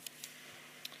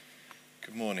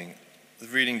Good morning. The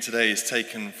reading today is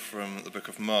taken from the book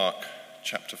of Mark,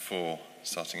 chapter 4,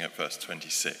 starting at verse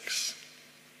 26.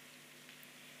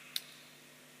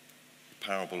 The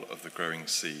parable of the growing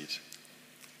seed.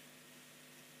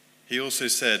 He also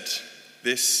said,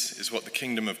 "This is what the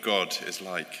kingdom of God is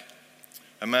like.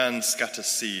 A man scatters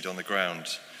seed on the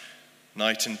ground.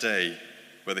 Night and day,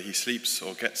 whether he sleeps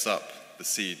or gets up, the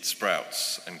seed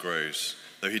sprouts and grows,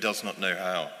 though he does not know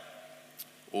how.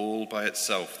 All by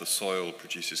itself the soil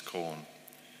produces corn.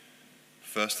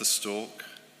 First the stalk,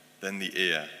 then the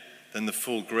ear, then the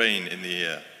full grain in the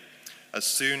ear. As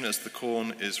soon as the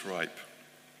corn is ripe,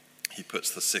 he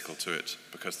puts the sickle to it,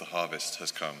 because the harvest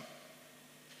has come."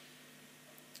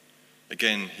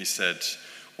 Again he said,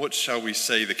 "What shall we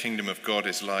say the kingdom of God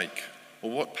is like?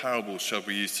 Or what parable shall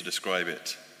we use to describe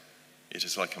it? It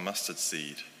is like a mustard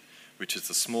seed, which is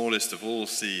the smallest of all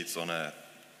seeds on earth.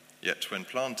 Yet when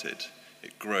planted,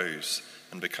 it grows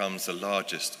and becomes the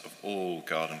largest of all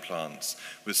garden plants,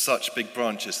 with such big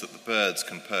branches that the birds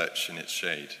can perch in its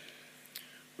shade."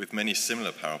 With many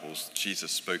similar parables,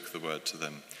 Jesus spoke the word to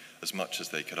them, as much as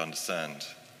they could understand.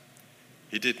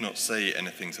 He did not say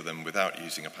anything to them without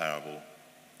using a parable,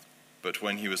 but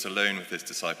when he was alone with his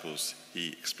disciples,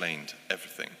 he explained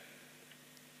everything.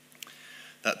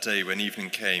 That day, when evening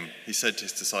came, he said to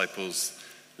his disciples,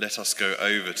 "Let us go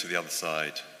over to the other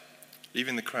side."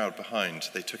 Leaving the crowd behind,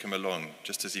 they took him along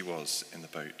just as he was in the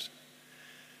boat.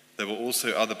 There were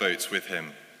also other boats with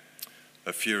him.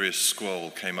 A furious squall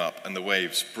came up, and the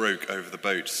waves broke over the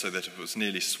boat so that it was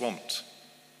nearly swamped.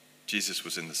 Jesus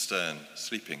was in the stern,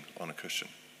 sleeping on a cushion.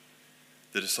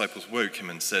 The disciples woke him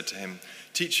and said to him,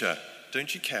 "Teacher,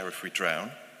 don't you care if we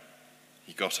drown?"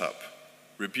 He got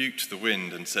up, rebuked the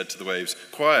wind, and said to the waves,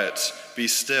 "Quiet, be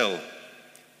still."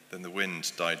 Then the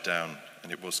wind died down,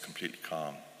 and it was completely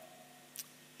calm.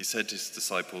 He said to his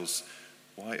disciples,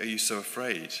 "Why are you so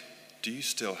afraid? Do you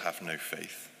still have no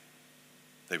faith?"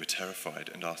 They were terrified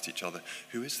and asked each other,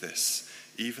 "Who is this?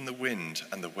 Even the wind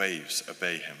and the waves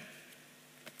obey him."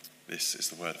 This is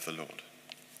the word of the Lord.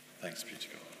 Thanks be to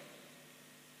God.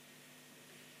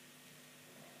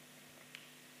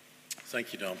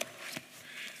 Thank you, Dom.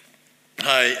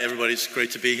 Hi, everybody. It's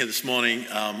great to be here this morning.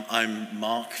 I'm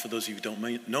Mark. For those of you who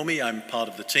don't know me, I'm part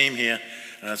of the team here,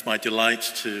 and it's my delight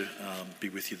to be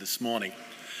with you this morning.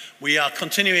 We are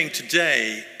continuing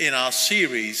today in our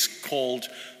series called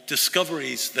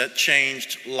Discoveries That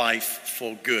Changed Life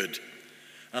for Good.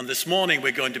 And this morning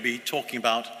we're going to be talking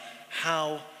about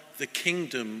how the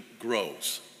kingdom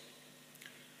grows.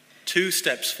 2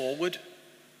 steps forward,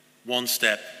 1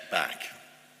 step back.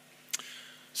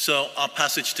 So our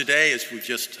passage today, as we've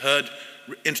just heard,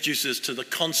 introduces us to the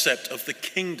concept of the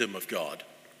kingdom of God.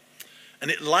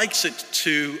 And it likes it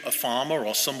to a farmer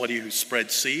or somebody who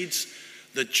spreads seeds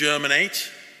that germinate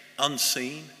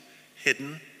unseen,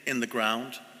 hidden in the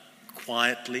ground,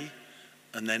 quietly,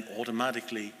 and then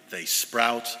automatically they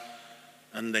sprout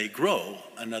and they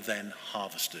grow and are then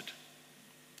harvested.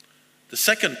 The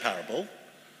second parable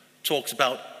talks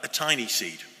about a tiny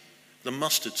seed, the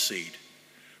mustard seed,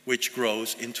 which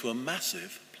grows into a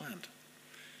massive plant.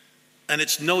 And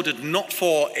it's noted not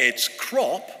for its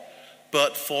crop,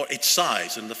 but for its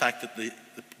size and the fact that the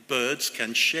birds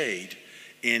can shade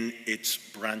in its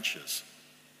branches.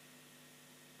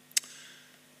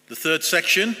 The third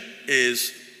section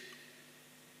is,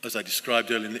 as I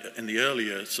described earlier in the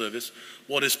earlier service,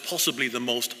 what is possibly the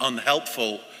most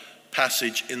unhelpful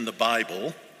passage in the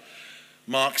Bible.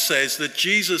 Mark says that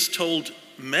Jesus told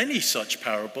many such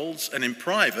parables, and in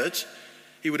private,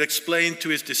 he would explain to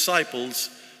his disciples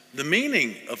the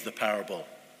meaning of the parable.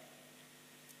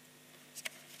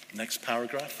 Next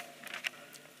paragraph.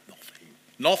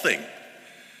 Nothing.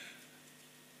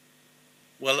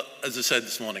 Well, as I said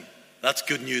this morning, that's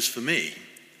good news for me,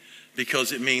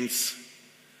 because it means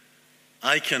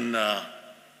I can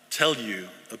tell you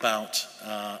about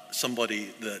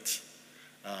somebody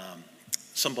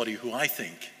who I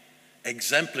think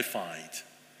exemplified,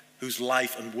 whose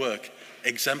life and work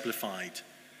exemplified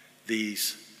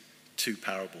these 2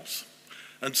 parables.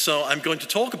 And so I'm going to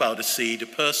talk about a seed, a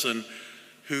person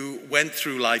who went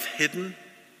through life hidden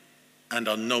and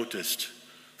unnoticed,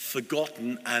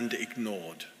 forgotten and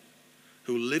ignored,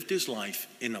 who lived his life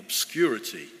in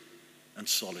obscurity and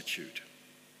solitude.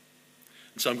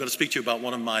 And so I'm going to speak to you about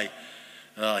one of my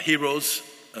heroes,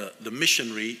 the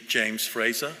missionary James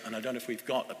Fraser. And I don't know if we've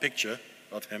got a picture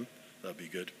of him. That'd be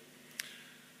good.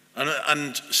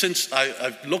 And since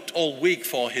I've looked all week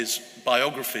for his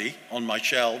biography on my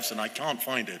shelves and I can't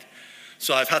find it,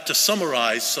 so I've had to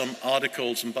summarize some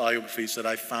articles and biographies that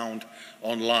I found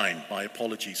online. My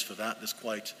apologies for that. There's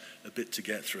quite a bit to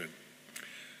get through.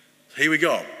 Here we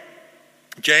go.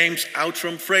 James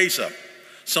Outram Fraser,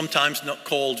 sometimes not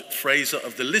called Fraser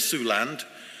of the Lisu land,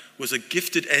 was a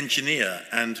gifted engineer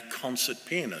and concert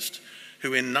pianist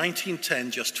who in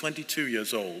 1910, just 22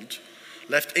 years old,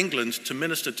 left England to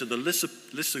minister to the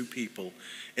Lisu people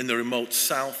in the remote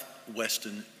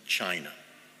southwestern China.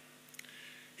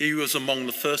 He was among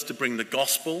the first to bring the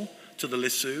gospel to the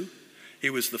Lisu. He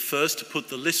was the first to put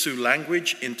the Lisu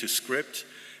language into script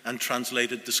and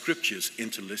translated the scriptures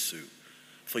into Lisu.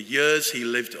 For years he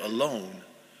lived alone.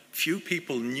 Few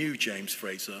people knew James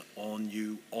Fraser or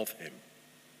knew of him.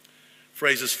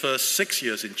 Fraser's first 6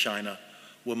 years in China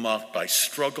were marked by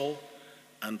struggle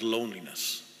and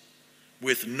loneliness.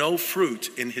 With no fruit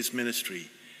in his ministry,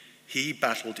 he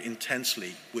battled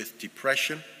intensely with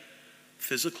depression,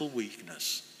 physical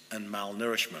weakness, and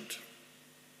malnourishment.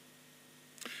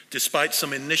 Despite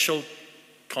some initial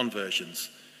conversions,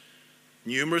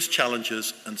 numerous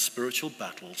challenges and spiritual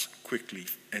battles quickly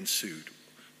ensued.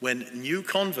 When new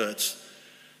converts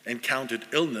encountered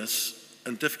illness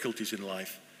and difficulties in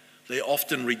life, they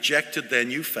often rejected their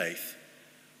new faith,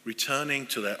 returning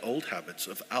to their old habits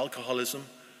of alcoholism,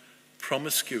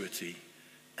 promiscuity,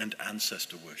 and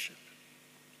ancestor worship.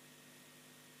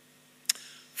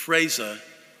 Fraser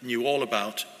knew all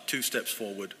about 2 steps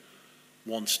forward,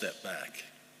 1 step back.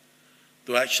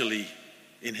 Though actually,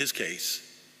 in his case,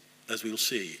 as we'll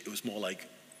see, it was more like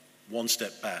 1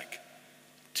 step back,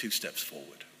 2 steps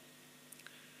forward.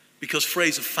 Because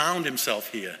Fraser found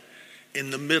himself here in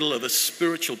the middle of a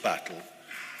spiritual battle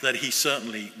that he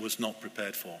certainly was not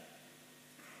prepared for.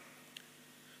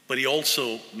 But he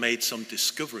also made some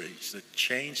discoveries that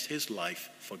changed his life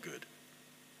for good.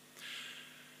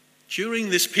 During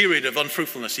this period of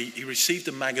unfruitfulness, he received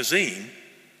a magazine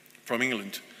from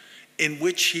England in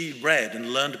which he read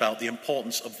and learned about the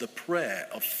importance of the prayer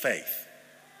of faith.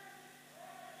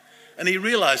 And he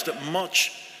realized that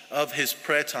much of his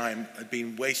prayer time had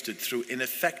been wasted through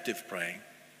ineffective praying.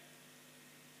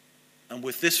 And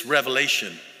with this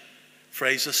revelation,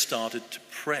 Fraser started to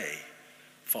pray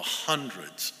for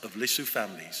hundreds of Lisu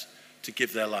families to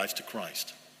give their lives to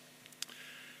Christ.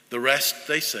 The rest,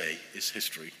 they say, is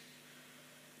history.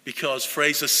 Because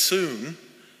Fraser soon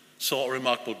saw a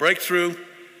remarkable breakthrough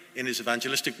in his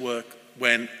evangelistic work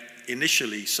when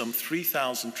initially some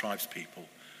 3,000 tribespeople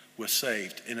were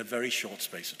saved in a very short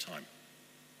space of time.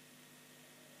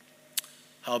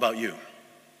 How about you?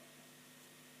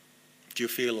 Do you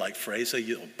feel like Fraser,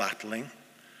 you're battling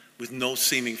with no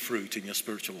seeming fruit in your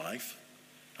spiritual life?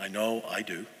 I know I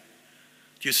do.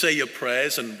 Do you say your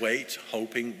prayers and wait,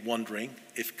 hoping, wondering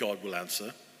if God will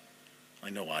answer? I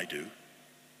know I do.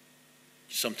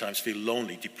 You sometimes feel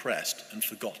lonely, depressed, and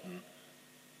forgotten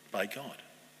by God.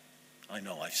 I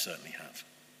know I certainly have.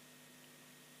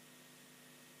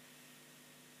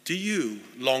 Do you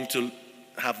long to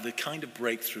have the kind of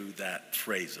breakthrough that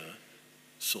Fraser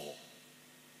saw?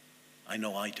 I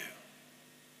know I do.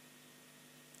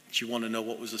 Do you want to know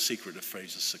what was the secret of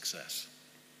Fraser's success?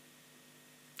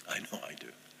 I know I do.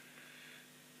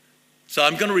 So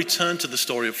I'm going to return to the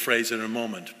story of Fraser in a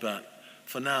moment, but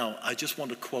for now, I just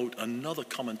want to quote another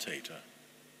commentator.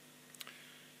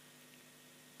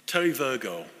 Terry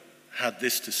Virgo had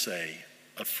this to say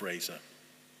of Fraser.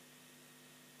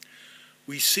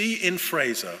 We see in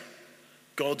Fraser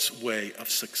God's way of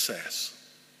success,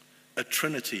 a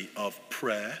trinity of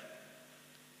prayer,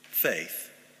 faith,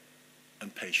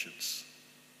 and patience.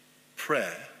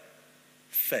 Prayer,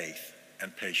 faith,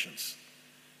 and patience.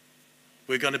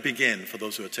 We're going to begin, for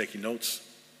those who are taking notes,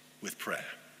 with prayer.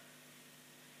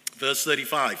 Verse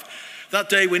 35. That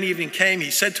day when evening came,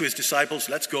 he said to his disciples,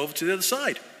 let's go over to the other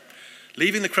side.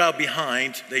 Leaving the crowd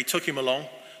behind, they took him along,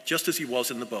 just as he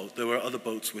was in the boat. There were other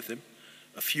boats with him.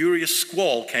 A furious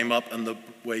squall came up and the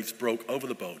waves broke over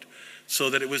the boat, so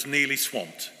that it was nearly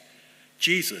swamped.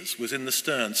 Jesus was in the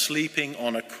stern, sleeping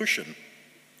on a cushion.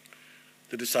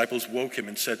 The disciples woke him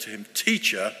and said to him,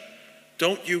 Teacher,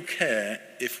 don't you care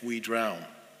if we drown?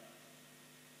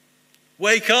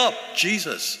 Wake up,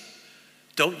 Jesus.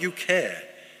 Don't you care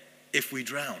if we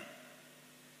drown?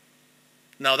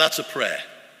 Now that's a prayer.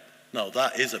 No,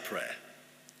 that is a prayer.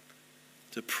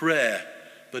 It's a prayer,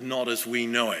 but not as we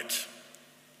know it.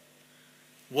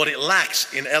 What it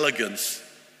lacks in elegance,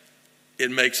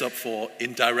 it makes up for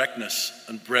in directness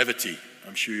and brevity.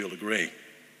 I'm sure you'll agree.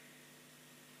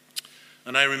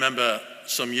 And I remember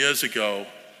some years ago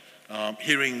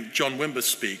hearing John Wimber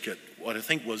speak at what I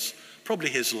think was probably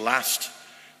his last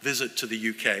visit to the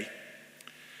UK.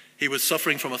 He was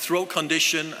suffering from a throat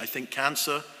condition, I think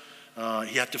cancer.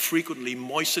 He had to frequently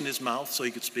moisten his mouth so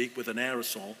he could speak with an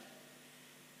aerosol.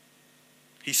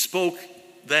 He spoke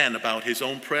then about his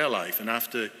own prayer life, and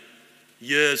after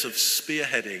years of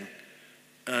spearheading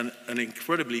an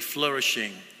incredibly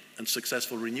flourishing and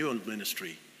successful renewal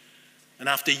ministry. And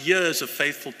after years of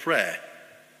faithful prayer,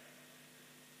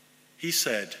 he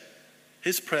said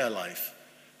his prayer life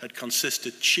had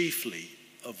consisted chiefly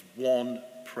of one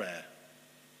prayer,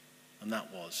 and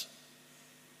that was,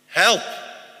 "Help!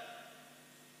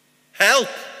 Help!"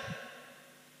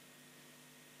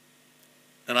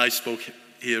 And I spoke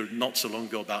here not so long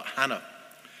ago about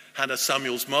Hannah,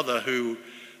 Samuel's mother, who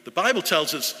the Bible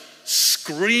tells us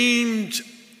screamed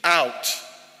out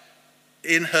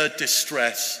in her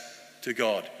distress to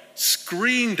God,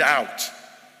 screamed out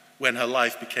when her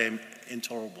life became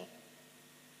intolerable.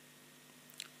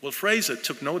 Well, Fraser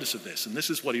took notice of this, and this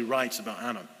is what he writes about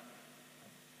Hannah.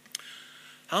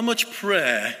 How much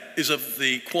prayer is of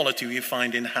the quality we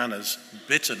find in Hannah's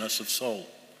bitterness of soul?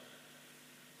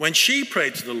 When she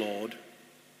prayed to the Lord,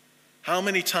 how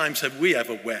many times have we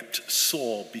ever wept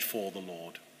sore before the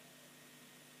Lord?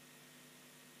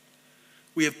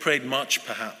 We have prayed much,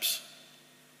 perhaps,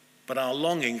 but our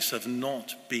longings have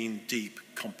not been deep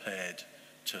compared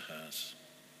to hers.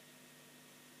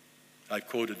 I've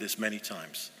quoted this many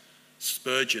times.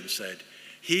 Spurgeon said,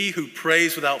 "He who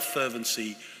prays without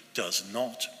fervency does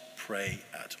not pray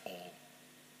at all."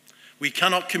 We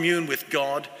cannot commune with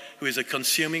God, who is a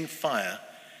consuming fire,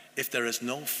 if there is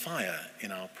no fire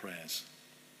in our prayers.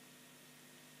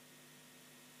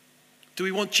 Do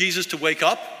we want Jesus to wake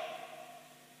up?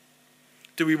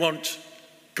 Do we want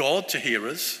God to hear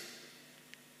us?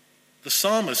 The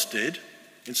psalmist did.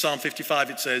 In Psalm 55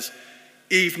 it says,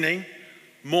 "Evening,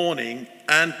 morning,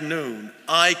 and noon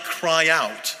I cry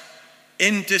out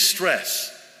in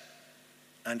distress,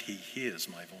 and he hears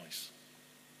my voice."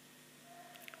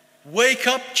 Wake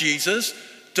up, Jesus.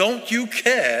 Don't you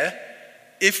care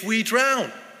if we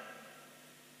drown?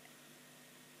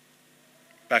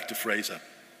 Back to Fraser.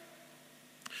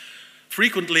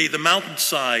 Frequently, the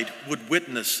mountainside would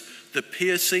witness the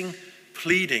piercing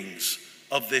pleadings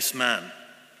of this man,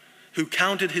 who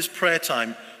counted his prayer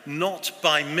time not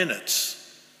by minutes,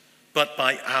 but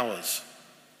by hours.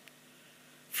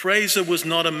 Fraser was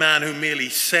not a man who merely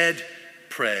said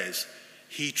prayers.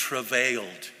 He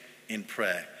travailed in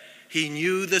prayer. He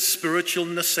knew the spiritual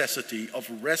necessity of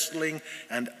wrestling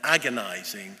and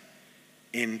agonizing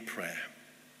in prayer.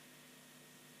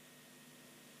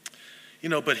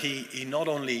 But he not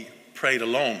only prayed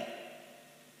alone.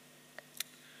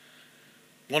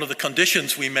 One of the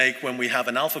conditions we make when we have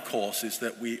an Alpha course is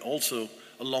that we also,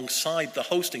 alongside the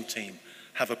hosting team,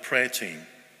 have a prayer team.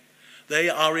 They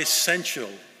are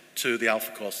essential to the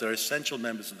Alpha course. They're essential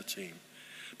members of the team.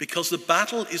 Because the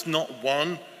battle is not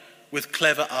won with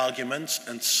clever arguments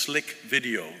and slick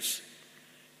videos.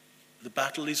 The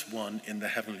battle is won in the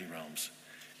heavenly realms.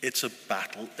 It's a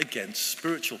battle against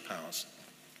spiritual powers.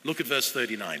 Look at verse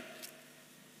 39.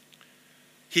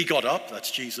 He got up, that's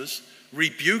Jesus,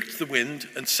 rebuked the wind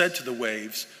and said to the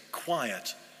waves,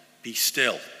 "Quiet, be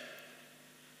still."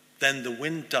 Then the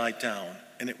wind died down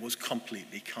and it was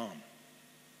completely calm.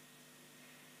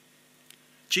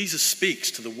 Jesus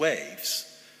speaks to the waves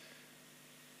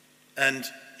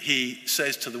and he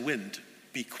says to the wind,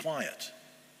 "Be quiet."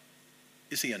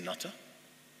 Is he a nutter?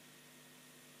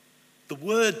 The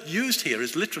word used here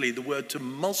is literally the word to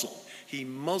muzzle. He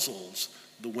muzzles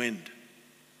the wind.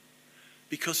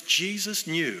 Because Jesus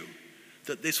knew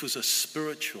that this was a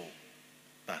spiritual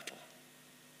battle.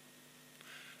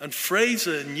 And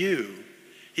Fraser knew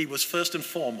he was first and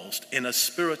foremost in a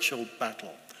spiritual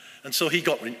battle. And so he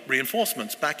got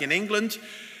reinforcements. Back in England,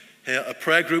 a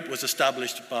prayer group was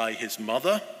established by his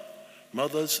mother.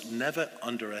 Mothers never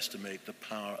underestimate the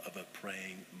power of a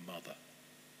praying mother.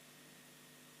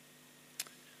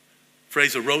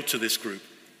 Fraser wrote to this group,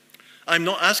 "I'm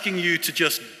not asking you to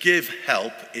just give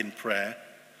help in prayer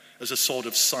as a sort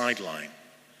of sideline,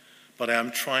 but I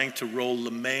am trying to roll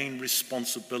the main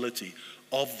responsibility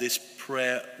of this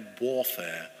prayer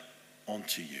warfare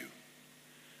onto you.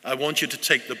 I want you to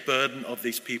take the burden of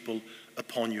these people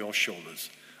upon your shoulders.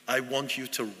 I want you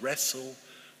to wrestle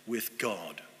with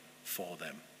God for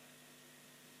them."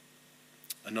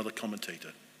 Another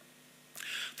commentator.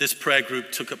 This prayer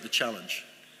group took up the challenge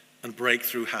and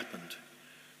breakthrough happened.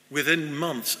 Within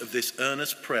months of this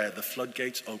earnest prayer, the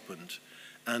floodgates opened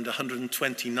and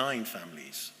 129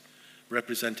 families,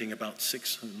 representing about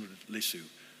 600 Lisu,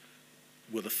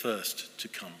 were the first to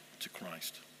come to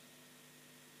Christ.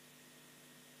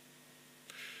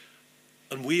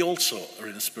 And we also are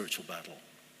in a spiritual battle.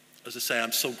 As I say,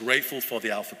 I'm so grateful for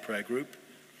the Alpha Prayer Group.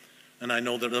 And I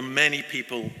know that there are many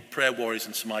people, prayer warriors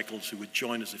in St. Michael's, who would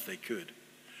join us if they could.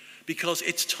 Because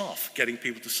it's tough getting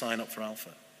people to sign up for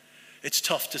Alpha. It's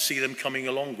tough to see them coming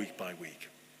along week by week.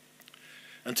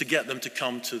 And to get them to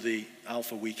come to the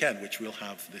Alpha weekend, which we'll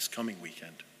have this coming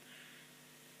weekend.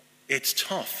 It's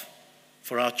tough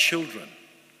for our children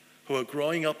who are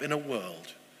growing up in a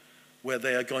world where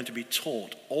they are going to be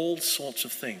taught all sorts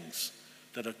of things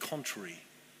that are contrary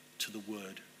to the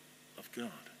Word of God.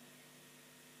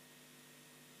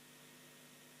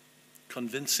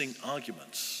 Convincing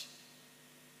arguments.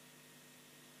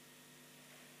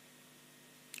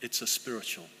 It's a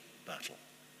spiritual battle.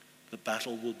 The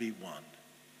battle will be won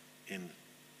in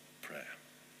prayer.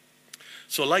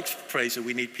 So like Fraser,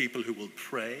 we need people who will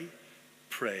pray,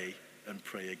 pray, and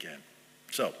pray again.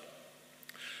 So,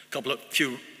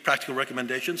 few practical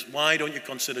recommendations. Why don't you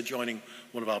consider joining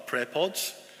one of our prayer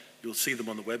pods? You'll see them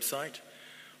on the website.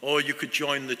 Or you could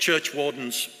join the church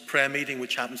warden's prayer meeting,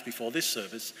 which happens before this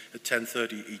service at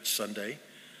 10:30 each Sunday.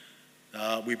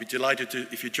 We'd be delighted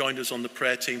if you joined us on the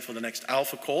prayer team for the next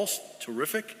Alpha course.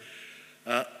 Terrific.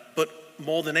 But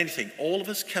more than anything, all of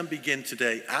us can begin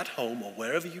today at home or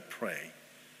wherever you pray,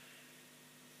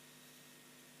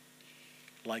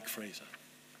 like Fraser.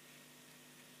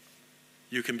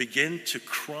 You can begin to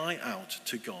cry out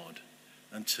to God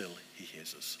until he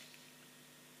hears us.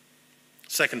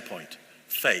 Second point,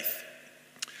 faith.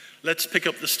 Let's pick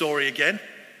up the story again.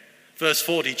 Verse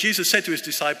 40, Jesus said to his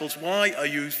disciples, "Why are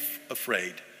you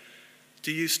afraid?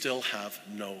 Do you still have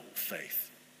no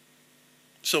faith?"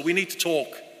 So we need to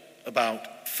talk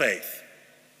about faith.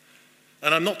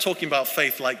 And I'm not talking about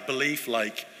faith like belief,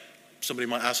 like somebody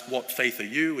might ask, what faith are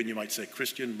you? And you might say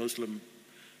Christian, Muslim,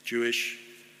 Jewish.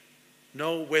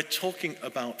 No, we're talking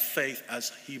about faith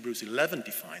as Hebrews 11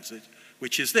 defines it,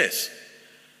 which is this.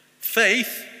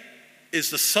 Faith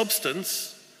is the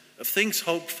substance of things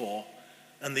hoped for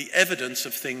and the evidence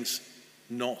of things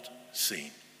not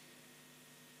seen.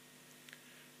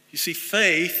 You see,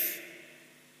 faith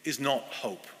is not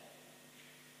hope.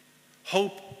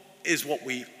 Hope is what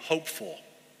we hope for.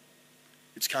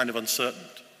 It's kind of uncertain.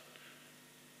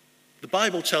 The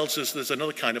Bible tells us there's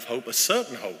another kind of hope, a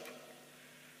certain hope.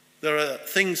 There are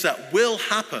things that will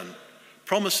happen,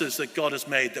 promises that God has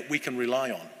made that we can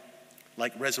rely on,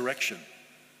 like resurrection.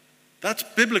 That's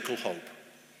biblical hope.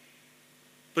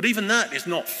 But even that is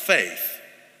not faith.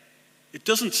 It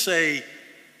doesn't say,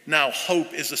 now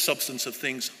hope is the substance of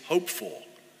things hoped for,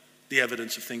 the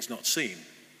evidence of things not seen.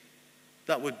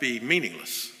 That would be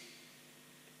meaningless.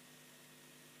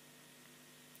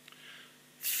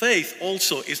 Faith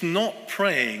also is not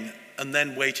praying and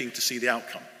then waiting to see the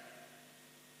outcome.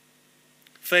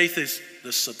 Faith is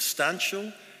the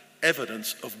substantial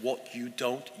evidence of what you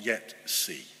don't yet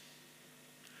see.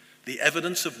 The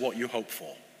evidence of what you hope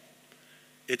for.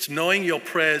 It's knowing your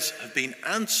prayers have been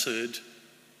answered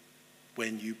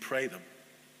when you pray them.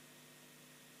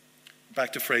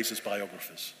 Back to Fraser's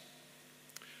biographers.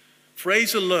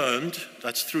 Fraser learned,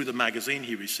 that's through the magazine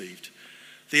he received,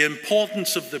 the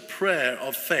importance of the prayer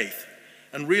of faith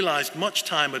and realized much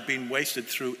time had been wasted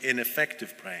through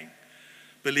ineffective praying,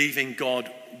 believing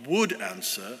God would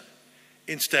answer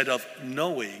instead of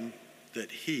knowing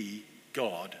that he,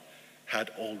 God, had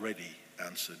already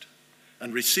answered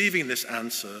and receiving this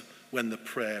answer when the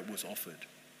prayer was offered.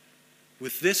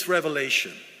 With this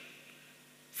revelation,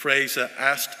 Fraser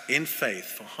asked in faith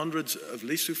for hundreds of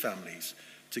Lisu families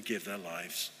to give their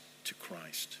lives to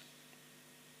Christ.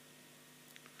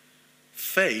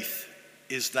 Faith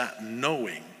is that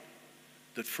knowing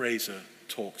that Fraser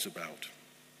talks about.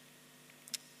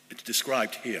 It's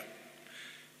described here.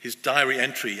 His diary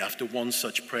entry after one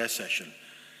such prayer session.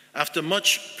 After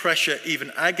much pressure,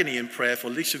 even agony in prayer for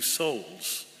Lisu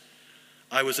souls,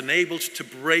 I was enabled to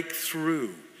break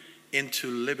through into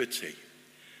liberty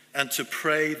and to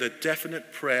pray the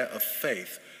definite prayer of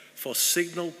faith for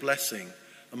signal blessing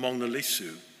among the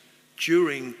Lisu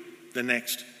during the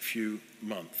next few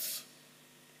months.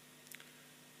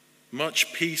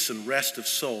 Much peace and rest of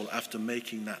soul after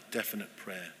making that definite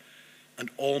prayer, and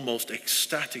almost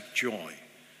ecstatic joy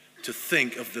to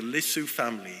think of the Lisu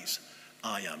families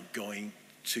I am going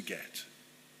to get.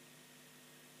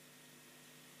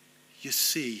 You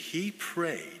see, he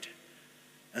prayed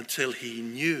until he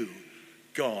knew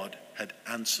God had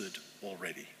answered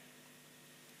already.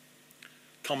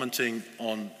 Commenting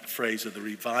on Fraser, the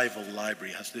Revival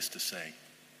Library has this to say.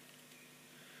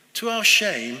 To our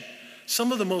shame,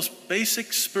 some of the most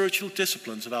basic spiritual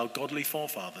disciplines of our godly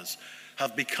forefathers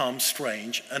have become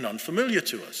strange and unfamiliar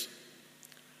to us.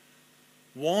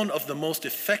 One of the most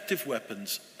effective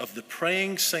weapons of the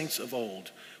praying saints of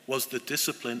old was the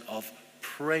discipline of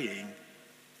praying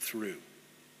through.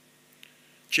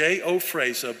 J.O.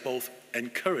 Fraser both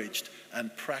encouraged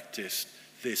and practiced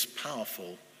this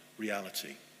powerful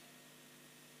reality.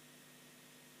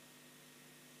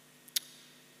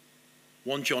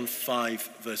 1 John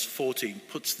 5, verse 14,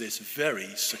 puts this very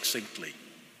succinctly.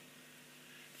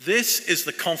 This is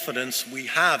the confidence we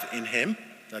have in him,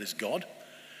 that is God,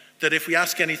 that if we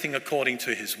ask anything according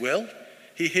to his will,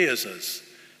 he hears us.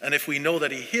 And if we know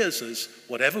that he hears us,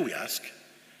 whatever we ask,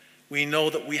 we know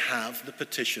that we have the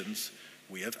petitions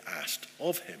we have asked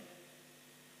of him.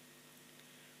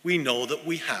 We know that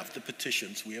we have the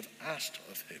petitions we have asked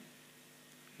of him.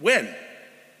 When?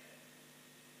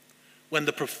 When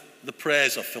the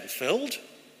prayers are fulfilled?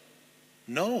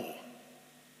 No.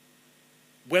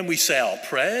 When we say our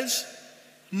prayers?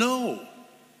 No.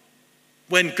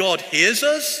 When God hears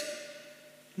us?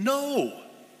 No.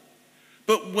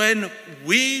 But when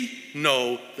we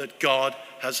know that God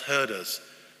has heard us,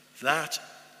 that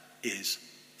is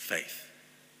faith.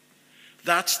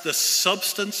 That's the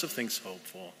substance of things hoped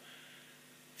for.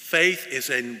 Faith is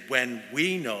in when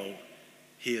we know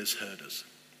he has heard us.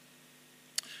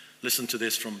 Listen to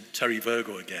this from Terry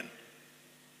Virgo again.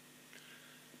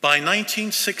 By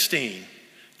 1916,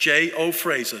 J. O.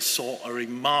 Fraser saw a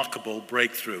remarkable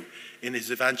breakthrough in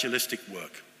his evangelistic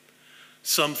work.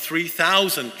 Some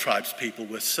 3,000 tribespeople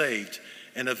were saved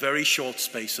in a very short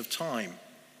space of time.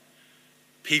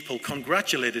 People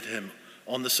congratulated him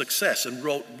on the success and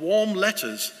wrote warm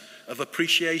letters of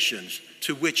appreciation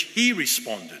to which he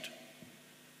responded.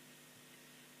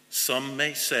 Some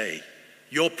may say,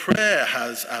 your prayer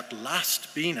has at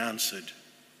last been answered.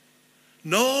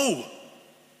 No!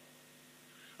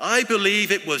 I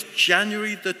believe it was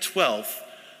January the 12th,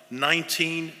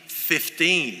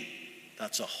 1915.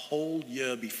 That's a whole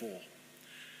year before.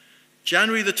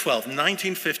 January the 12th,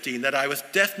 1915, that I was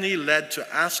definitely led to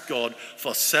ask God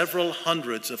for several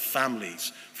hundreds of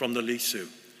families from the Lisu.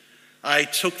 I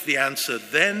took the answer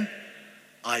then.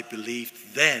 I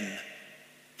believed then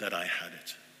that I had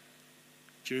it.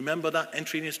 Do you remember that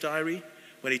entry in his diary?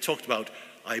 When he talked about,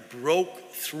 I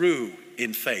broke through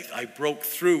in faith. I broke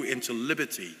through into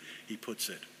liberty, he puts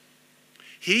it.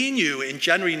 He knew in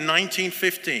January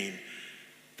 1915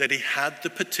 that he had the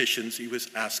petitions he was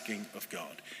asking of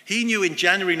God. He knew in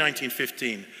January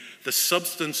 1915 the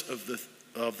substance of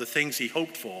the things he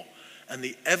hoped for and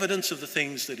the evidence of the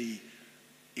things that he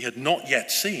had not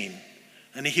yet seen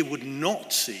and he would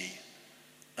not see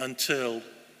until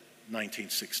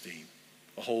 1916,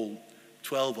 a whole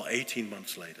 12 or 18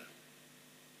 months later.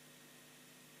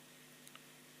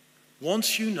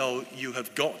 Once you know you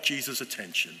have got Jesus'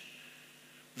 attention,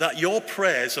 that your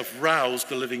prayers have roused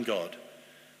the living God,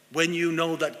 when you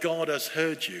know that God has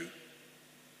heard you,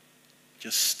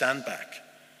 just stand back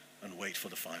and wait for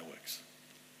the fireworks.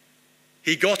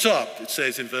 He got up, it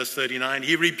says in verse 39,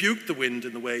 he rebuked the wind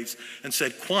and the waves and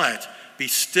said, quiet, be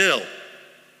still.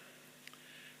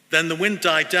 Then the wind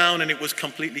died down and it was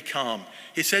completely calm.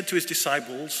 He said to his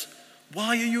disciples, why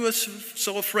are you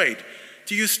so afraid?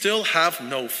 Do you still have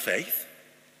no faith?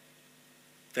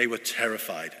 They were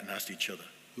terrified and asked each other,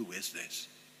 who is this?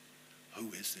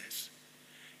 Who is this?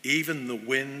 Even the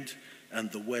wind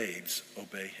and the waves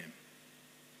obey him.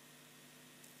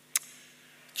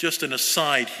 Just an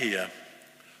aside here.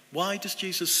 Why does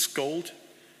Jesus scold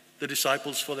the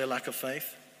disciples for their lack of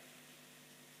faith?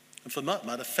 And for that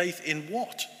matter, faith in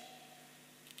what?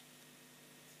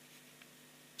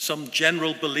 Some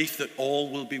general belief that all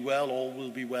will be well, all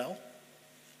will be well?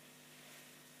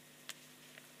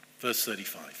 Verse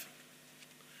 35.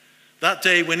 That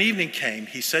day when evening came,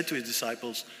 he said to his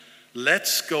disciples,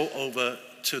 let's go over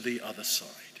to the other side.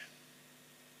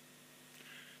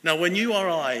 Now, when you or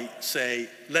I say,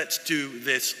 let's do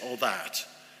this or that,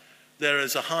 there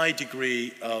is a high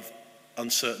degree of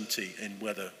uncertainty in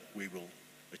whether we will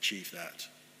achieve that.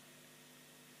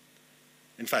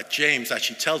 In fact, James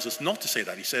actually tells us not to say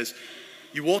that. He says,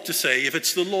 you ought to say, if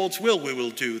it's the Lord's will, we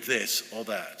will do this or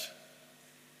that.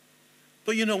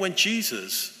 But you know, when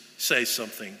Jesus says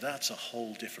something, that's a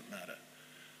whole different matter.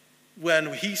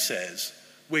 When he says,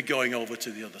 we're going over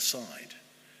to the other side,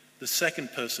 the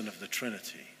second person of the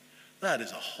Trinity, that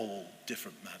is a whole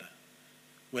different matter.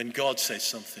 When God says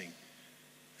something,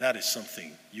 that is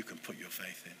something you can put your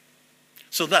faith in.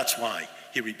 So that's why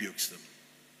he rebukes them.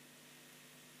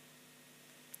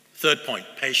 Third point,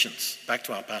 patience. Back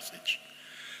to our passage.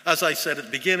 As I said at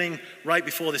the beginning, right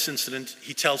before this incident,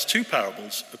 he tells two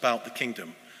parables about the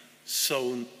kingdom.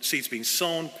 Seeds being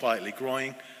sown, quietly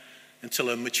growing,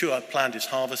 until a mature plant is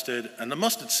harvested, and the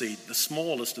mustard seed, the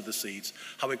smallest of the seeds,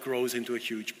 how it grows into a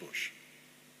huge bush.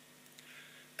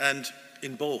 And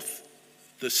in both,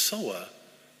 the sower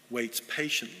waits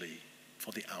patiently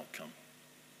for the outcome.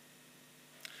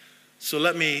 So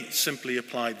let me simply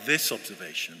apply this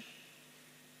observation.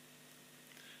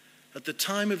 At the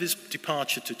time of his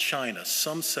departure to China,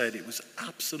 some said it was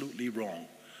absolutely wrong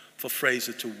for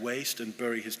Fraser to waste and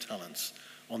bury his talents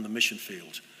on the mission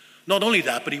field. Not only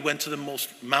that, but he went to the most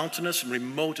mountainous and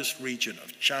remotest region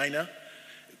of China,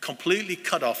 completely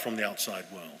cut off from the outside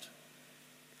world.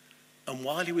 And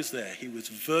while he was there, he was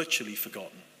virtually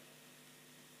forgotten.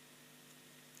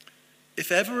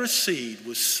 If ever a seed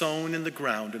was sown in the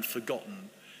ground and forgotten,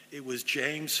 it was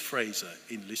James Fraser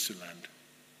in Lisuland.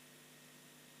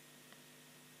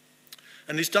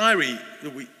 And his diary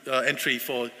entry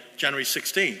for January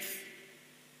 16th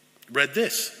read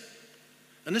this.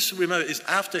 And this, remember, is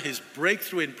after his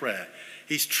breakthrough in prayer.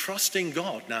 He's trusting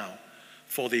God now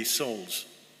for these souls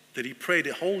that he prayed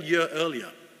a whole year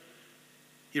earlier.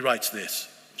 He writes this,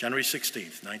 January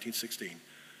 16th, 1916.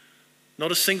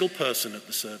 Not a single person at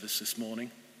the service this morning.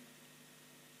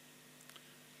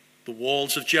 The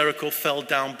walls of Jericho fell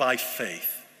down by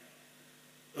faith.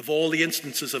 Of all the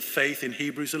instances of faith in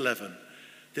Hebrews 11,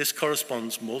 this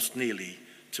corresponds most nearly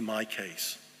to my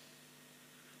case.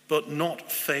 But not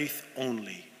faith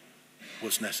only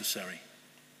was necessary.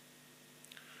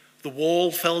 The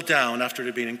wall fell down after it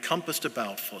had been encompassed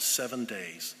about for 7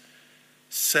 days.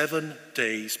 7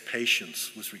 days'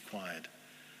 patience was required,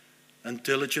 and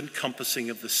diligent compassing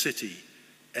of the city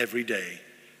every day,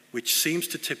 which seems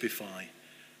to typify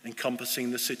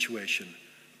encompassing the situation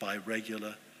by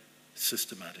regular,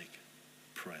 systematic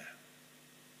prayer.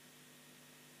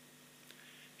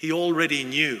 He already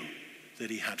knew that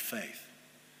he had faith,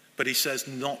 but he says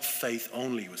not faith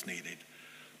only was needed,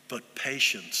 but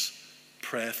patience,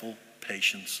 prayerful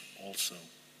patience also.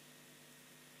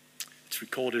 It's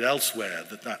recorded elsewhere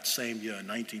that same year,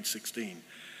 1916,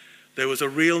 there was a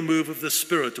real move of the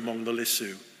Spirit among the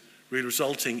Lisu,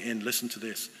 resulting in, listen to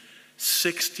this,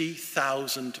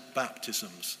 60,000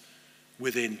 baptisms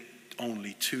within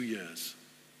only 2 years.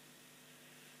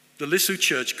 The Lisu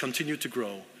church continued to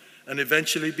grow and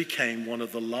eventually became one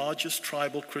of the largest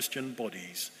tribal Christian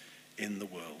bodies in the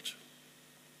world.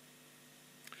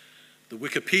 The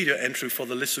Wikipedia entry for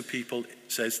the Lisu people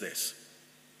says this: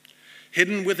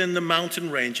 hidden within the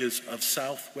mountain ranges of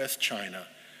southwest China,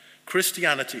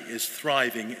 Christianity is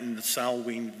thriving in the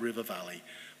Salween River Valley,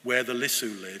 where the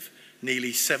Lisu live,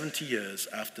 nearly 70 years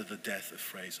after the death of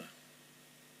Fraser.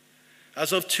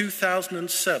 As of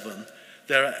 2007,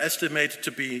 there are estimated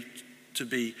to be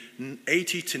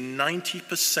 80 to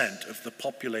 90% of the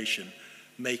population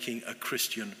making a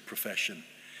Christian profession.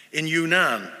 In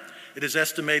Yunnan, it is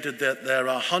estimated that there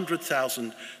are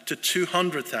 100,000 to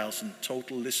 200,000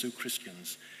 total Lisu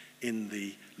Christians in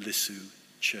the Lisu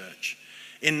church.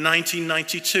 In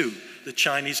 1992, the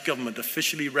Chinese government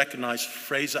officially recognized the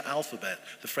Fraser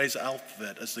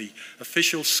alphabet as the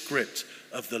official script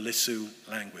of the Lisu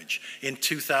language. In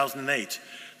 2008,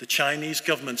 the Chinese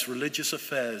government's Religious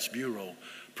Affairs Bureau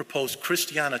proposed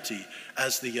Christianity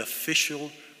as the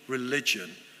official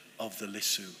religion of the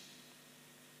Lisu.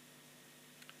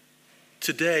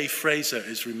 Today, Fraser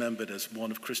is remembered as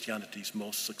one of Christianity's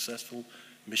most successful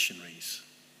missionaries.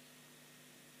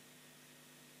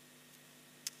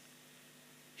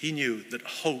 He knew that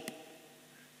hope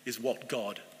is what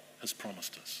God has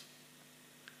promised us.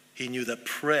 He knew that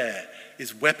prayer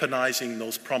is weaponizing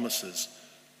those promises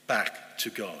back to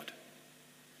God.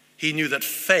 He knew that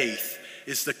faith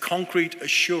is the concrete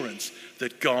assurance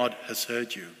that God has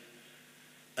heard you,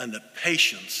 and that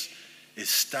patience is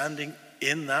standing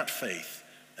in that faith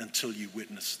until you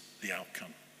witness the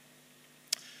outcome.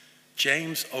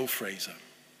 James O. Fraser,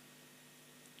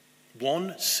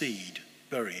 one seed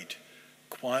buried,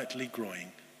 quietly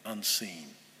growing unseen.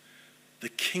 The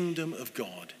kingdom of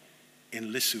God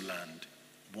in Lisuland,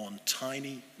 one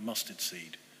tiny mustard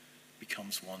seed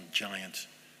becomes one giant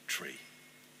tree.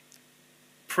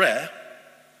 Prayer,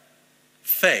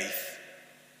 faith,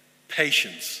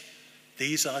 patience,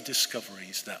 these are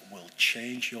discoveries that will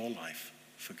change your life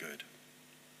for good.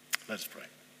 Let us pray.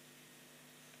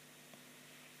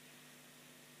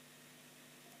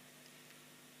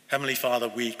 Heavenly Father,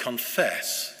 we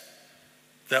confess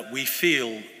that we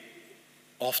feel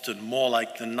often more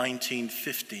like the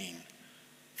 1915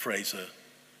 Fraser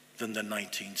than the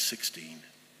 1916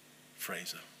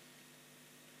 Fraser.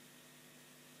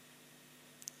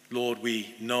 Lord,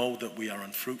 we know that we are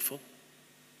unfruitful,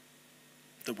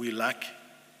 that we lack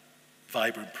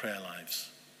vibrant prayer lives,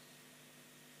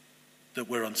 that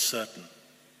we're uncertain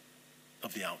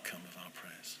of the outcome of our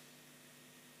prayers.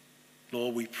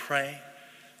 Lord, we pray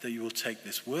that you will take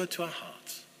this word to our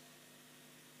hearts,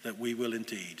 that we will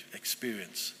indeed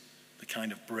experience the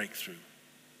kind of breakthrough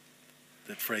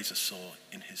that Fraser saw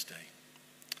in his day.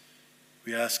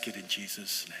 We ask it in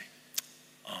Jesus'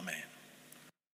 name. Amen.